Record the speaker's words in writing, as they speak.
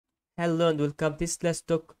Hello and welcome to TSLA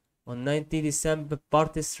Stock on 19 December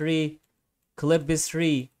part 3, clip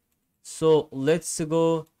 3. So let's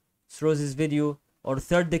go through this video or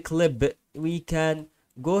third clip. We can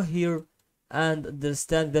go here and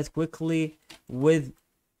understand that quickly with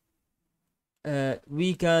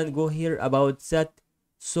we can go here about that.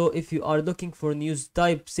 So if you are looking for news,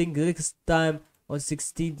 type thing next time on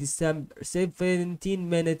 16 December 17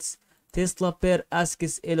 minutes. Tesla pair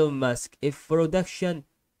asks Elon Musk if production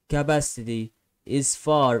capacity is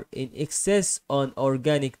far in excess on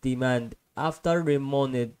organic demand after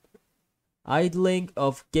remote idling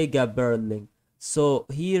of Giga Berlin. So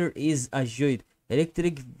here is a joint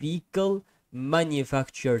electric vehicle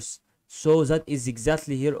manufacturers. So that is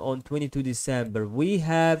exactly here on 22 December. We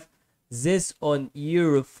have this on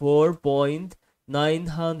Euro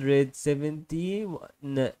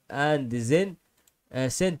 4.970 and then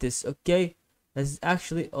cents. Okay, this is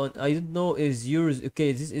actually on, I don't know, is euros.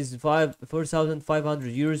 Okay, this is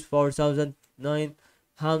 4,500 euros,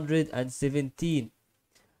 4,917.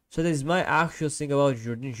 So that is my actual thing about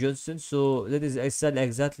Jordan Johnson. So that is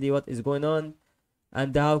exactly what is going on,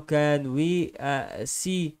 and how can we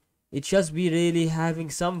see it just be really having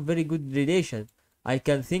some very good relation. I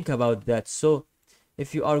can think about that. So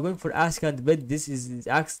if you are going for ask and bid, this is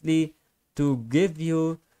actually to give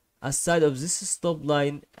you a side of this stop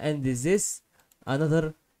line and this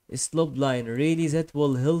another slope line, really that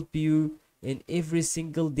will help you in every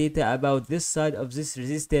single data about this side of this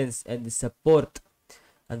resistance and the support,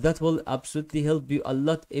 and that will absolutely help you a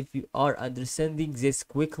lot if you are understanding this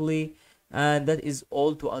quickly. And that is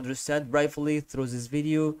all to understand briefly through this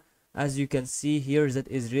video. As you can see here, that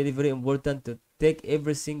is really very important to take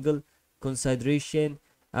every single consideration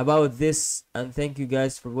about this. And thank you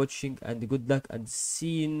guys for watching, and good luck, and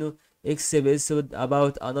see you next episode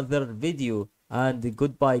about another video. And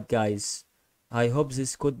goodbye guys. I hope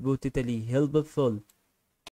this could be totally helpful.